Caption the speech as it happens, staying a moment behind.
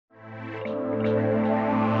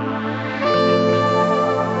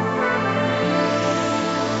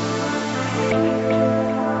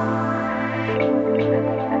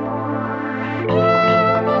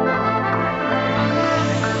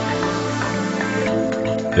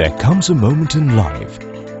There comes a moment in life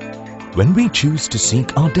when we choose to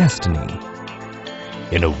seek our destiny.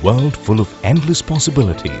 In a world full of endless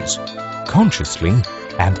possibilities, consciously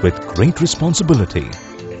and with great responsibility,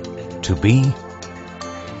 to be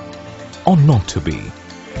or not to be.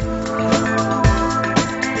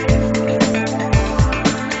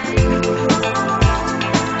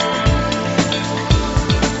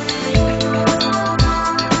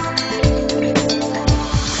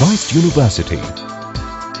 Christ University.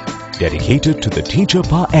 Dedicated to the teacher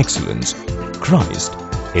par excellence, Christ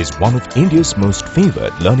is one of India's most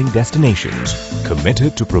favoured learning destinations,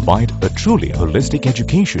 committed to provide a truly holistic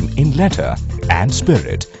education in letter and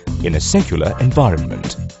spirit in a secular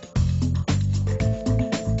environment.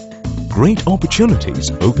 Great opportunities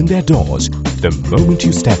open their doors the moment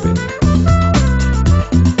you step in.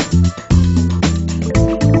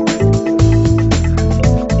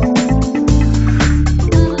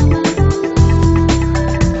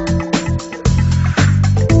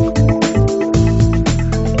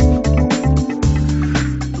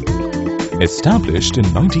 Established in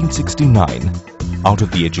 1969 out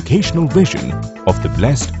of the educational vision of the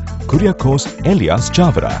blessed Kuriakose Elias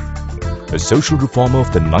Chavara, a social reformer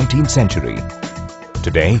of the 19th century.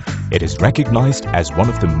 Today, it is recognized as one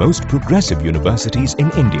of the most progressive universities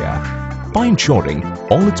in India by ensuring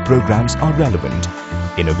all its programs are relevant,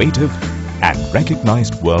 innovative and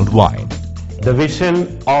recognized worldwide. The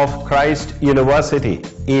vision of Christ University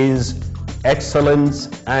is excellence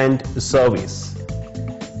and service.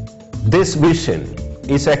 This vision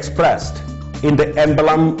is expressed in the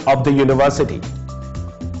emblem of the university.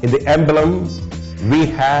 In the emblem, we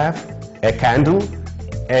have a candle,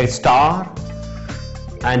 a star,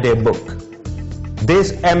 and a book.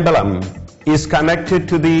 This emblem is connected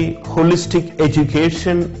to the holistic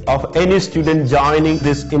education of any student joining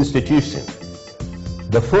this institution.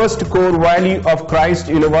 The first core value of Christ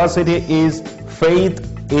University is faith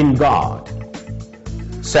in God.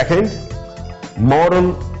 Second,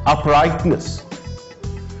 moral uprightness.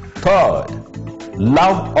 Third,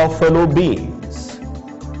 love of fellow beings.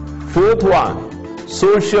 Fourth one,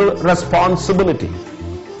 social responsibility.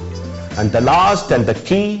 And the last and the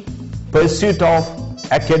key, pursuit of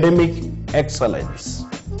academic excellence.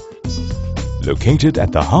 Located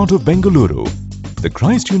at the heart of Bangalore, the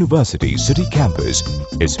Christ University city campus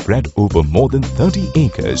is spread over more than 30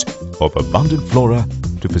 acres of abundant flora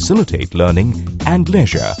to facilitate learning and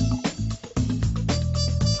leisure.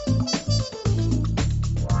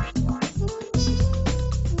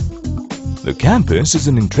 The campus is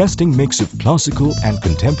an interesting mix of classical and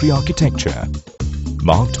contemporary architecture,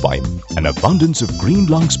 marked by an abundance of green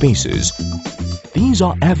lung spaces. These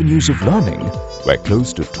are avenues of learning where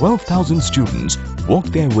close to 12,000 students walk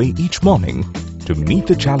their way each morning to meet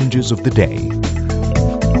the challenges of the day.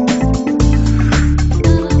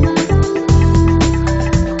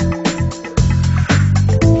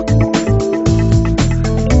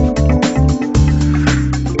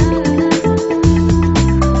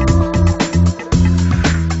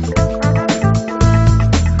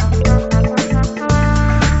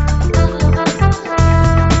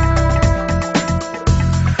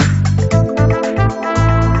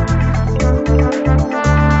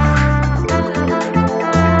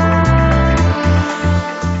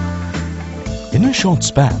 In a short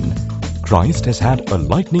span, Christ has had a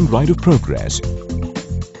lightning ride of progress,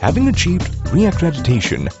 having achieved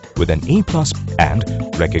re-accreditation with an A+ and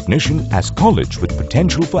recognition as college with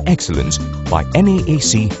potential for excellence by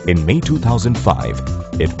NAAC in May 2005.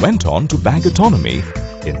 It went on to bag autonomy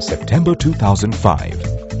in September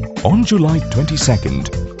 2005. On July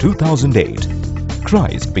 22, 2008,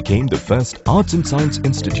 Christ became the first arts and science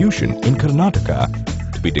institution in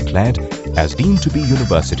Karnataka to be declared as deemed to be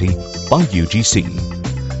university by UGC.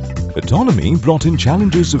 Autonomy brought in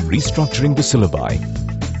challenges of restructuring the syllabi,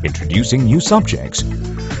 introducing new subjects,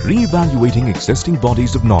 re-evaluating existing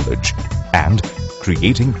bodies of knowledge, and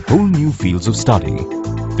creating whole new fields of study.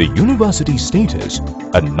 The university status,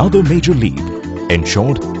 another major leap,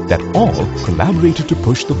 ensured that all collaborated to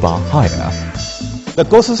push the bar higher. The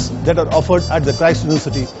courses that are offered at the Christ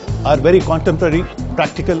University are very contemporary,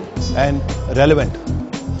 practical and relevant.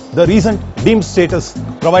 The recent deemed status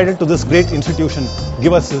provided to this great institution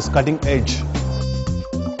give us this cutting edge.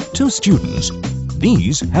 To students,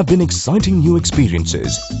 these have been exciting new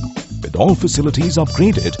experiences, with all facilities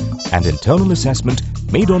upgraded and internal assessment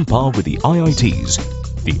made on par with the IITs.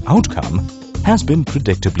 The outcome has been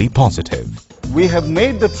predictably positive. We have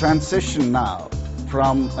made the transition now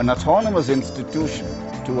from an autonomous institution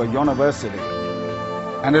to a university,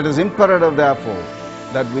 and it is imperative therefore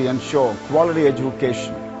that we ensure quality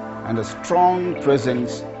education and a strong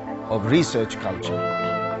presence of research culture.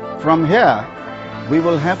 From here, we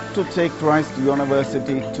will have to take Christ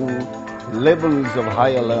University to levels of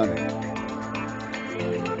higher learning.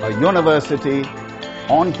 A university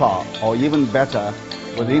on par or even better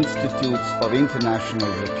with institutes of international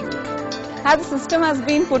repute. As the system has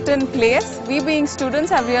been put in place, we being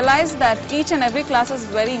students have realized that each and every class is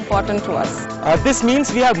very important to us. This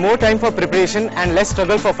means we have more time for preparation and less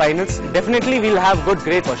struggle for finals. Definitely we'll have good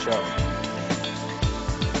grades for sure.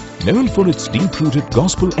 Known for its deep-rooted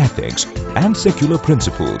gospel ethics and secular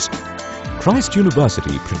principles, Christ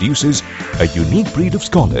University produces a unique breed of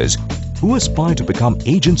scholars who aspire to become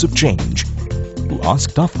agents of change, who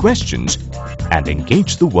ask tough questions and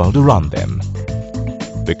engage the world around them,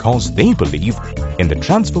 because they believe in the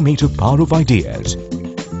transformative power of ideas.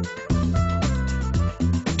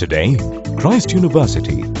 Today, Christ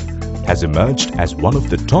University has emerged as one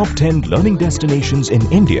of the top 10 learning destinations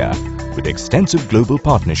in India with extensive global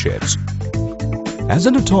partnerships. As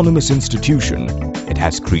an autonomous institution, it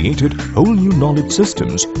has created whole new knowledge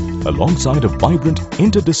systems alongside a vibrant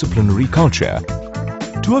interdisciplinary culture.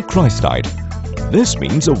 To a Christite, this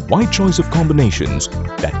means a wide choice of combinations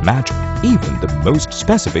that match even the most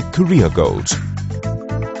specific career goals.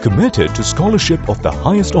 Committed to scholarship of the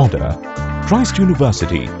highest order, Christ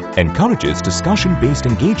University encourages discussion-based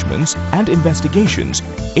engagements and investigations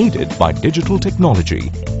aided by digital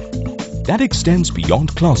technology that extends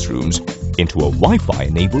beyond classrooms into a Wi-Fi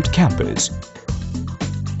enabled campus.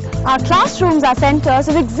 Our classrooms are centers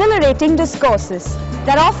of exhilarating discourses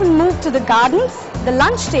that often move to the gardens, the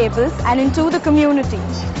lunch tables and into the community.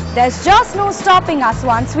 There's just no stopping us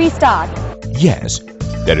once we start. Yes,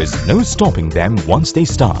 there is no stopping them once they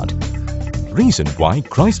start. Reason why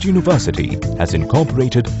Christ University has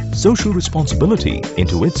incorporated social responsibility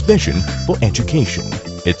into its vision for education.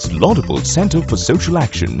 Its laudable Center for Social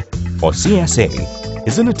Action, or CSA,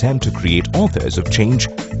 is an attempt to create authors of change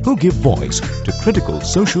who give voice to critical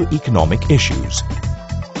socio-economic issues.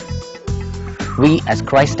 We as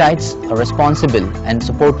Christites are responsible and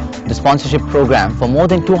support the sponsorship program for more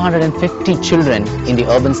than 250 children in the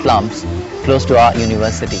urban slums close to our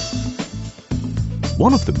university.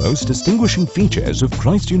 One of the most distinguishing features of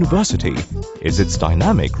Christ University is its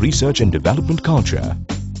dynamic research and development culture.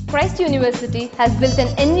 Christ University has built an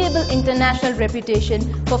enviable international reputation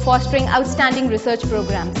for fostering outstanding research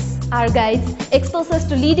programs. Our guides expose us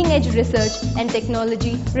to leading-edge research and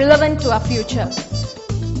technology relevant to our future.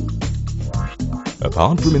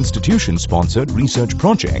 Apart from institution-sponsored research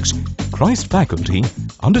projects, Christ faculty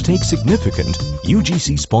undertake significant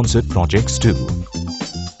UGC-sponsored projects too.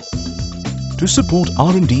 To support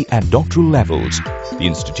R&D at doctoral levels, the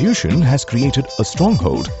institution has created a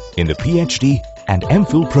stronghold in the PhD and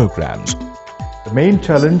MPhil programs. The main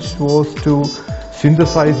challenge was to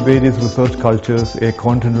synthesize various research cultures, a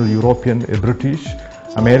continental European, a British,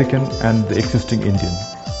 American and the existing Indian.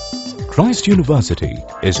 Christ University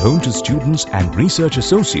is home to students and research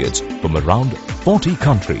associates from around 40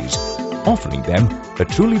 countries, offering them a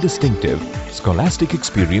truly distinctive scholastic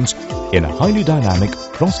experience in a highly dynamic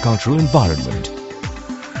cross-cultural environment.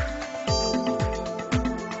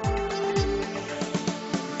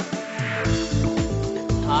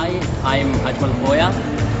 Hi, I'm Ajmal Boya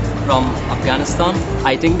from Afghanistan.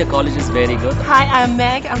 I think the college is very good. Hi, I'm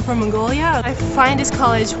Meg. I'm from Mongolia. I find this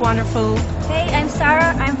college wonderful. Hey, I'm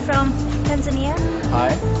Sarah. I'm from Tanzania. Hi,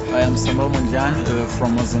 I am Samuel Munjan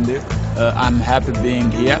from Mozambique. I'm happy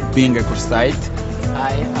being here, being a Christite.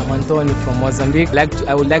 Hi, I'm Antonio from Mozambique.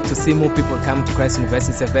 I would like to see more people come to Christ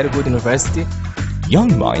University. It's a very good university.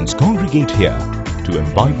 Young minds congregate here to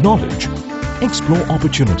imbibe knowledge, explore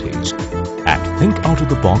opportunities, and think out of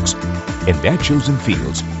the box in their chosen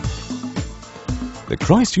fields. The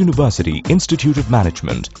Christ University Institute of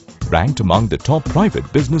Management, ranked among the top private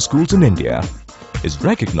business schools in India, is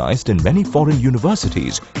recognized in many foreign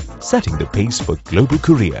universities, setting the pace for global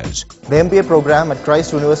careers. The MBA program at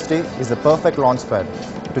Christ University is the perfect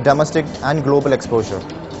launchpad to domestic and global exposure.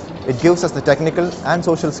 It gives us the technical and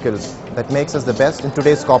social skills that makes us the best in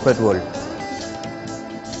today's corporate world.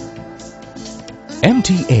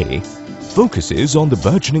 MTA focuses on the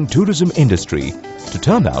burgeoning tourism industry to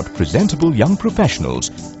turn out presentable young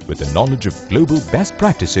professionals with the knowledge of global best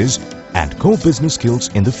practices and core business skills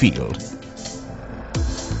in the field.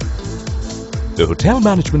 The Hotel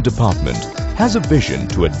Management Department has a vision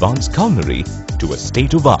to advance culinary to a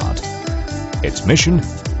state of art. Its mission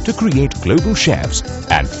to create global chefs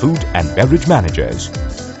and food and beverage managers.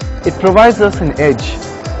 It provides us an edge,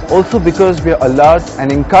 also because we are allowed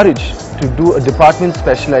and encouraged to do a department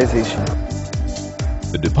specialization.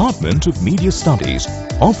 The Department of Media Studies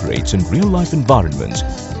operates in real-life environments,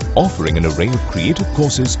 offering an array of creative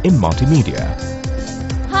courses in multimedia.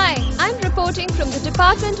 Hi, reporting from the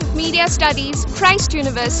Department of Media Studies, Christ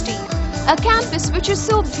University, a campus which is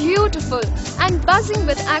so beautiful and buzzing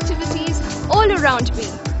with activities all around me.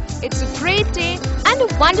 It's a great day and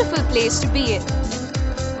a wonderful place to be in.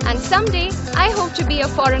 And someday, I hope to be a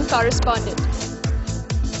foreign correspondent.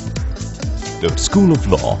 The School of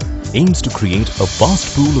Law aims to create a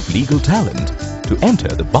vast pool of legal talent to enter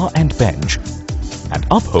the bar and bench and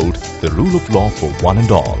uphold the rule of law for one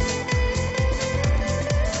and all.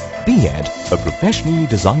 B.Ed, a professionally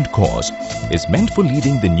designed course, is meant for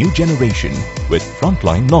leading the new generation with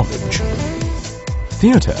frontline knowledge.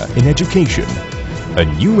 Theatre in Education, a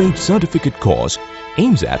new age certificate course,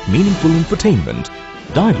 aims at meaningful infotainment,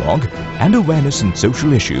 dialogue and awareness in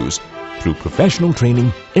social issues through professional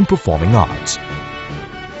training in performing arts.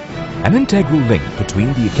 An integral link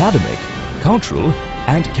between the academic, cultural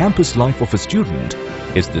and campus life of a student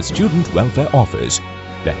is the Student Welfare Office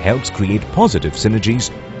that helps create positive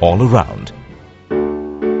synergies all around.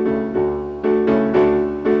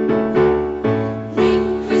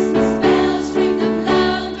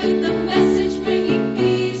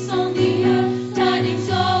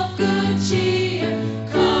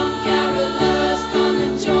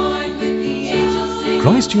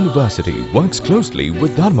 Christ University works closely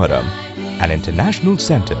with Dharmaram, an international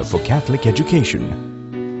center for Catholic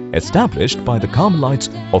education, established by the Carmelites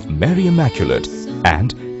of Mary Immaculate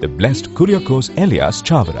and the Blessed Kuriakose Elias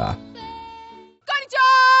Chavara.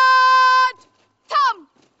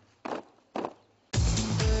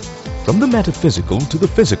 From the metaphysical to the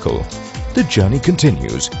physical, the journey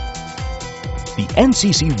continues. The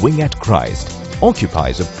NCC wing at Christ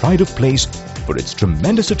occupies a pride of place for its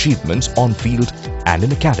tremendous achievements on field and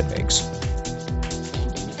in academics.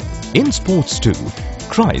 In sports too,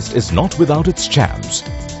 Christ is not without its champs.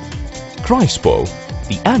 Christpo,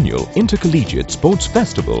 the annual intercollegiate sports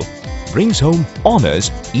festival, brings home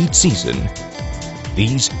honours each season.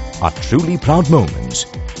 These are truly proud moments.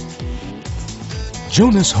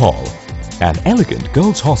 Jonas Hall, an elegant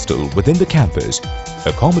girls' hostel within the campus,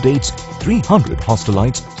 accommodates 300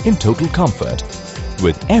 hostelites in total comfort,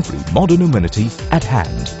 with every modern amenity at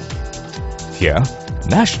hand. Here,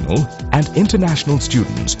 national and international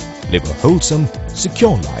students live a wholesome,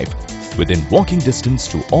 secure life within walking distance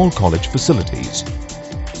to all college facilities.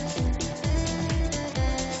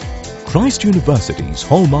 Christ University's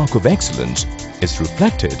hallmark of excellence is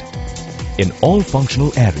reflected in all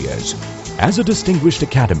functional areas. As a distinguished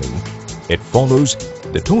academy, it follows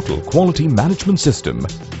the total quality management system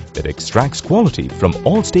that extracts quality from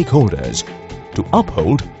all stakeholders to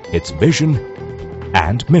uphold its vision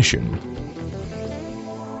and mission.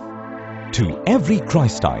 To every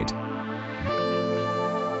Christite,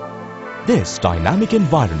 this dynamic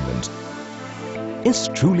environment is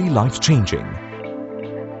truly life-changing.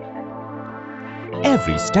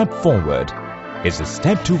 Every step forward is a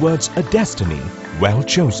step towards a destiny well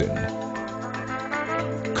chosen,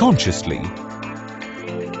 consciously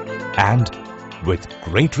and with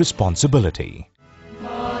great responsibility.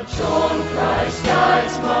 March on, Christ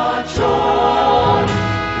guides, march on.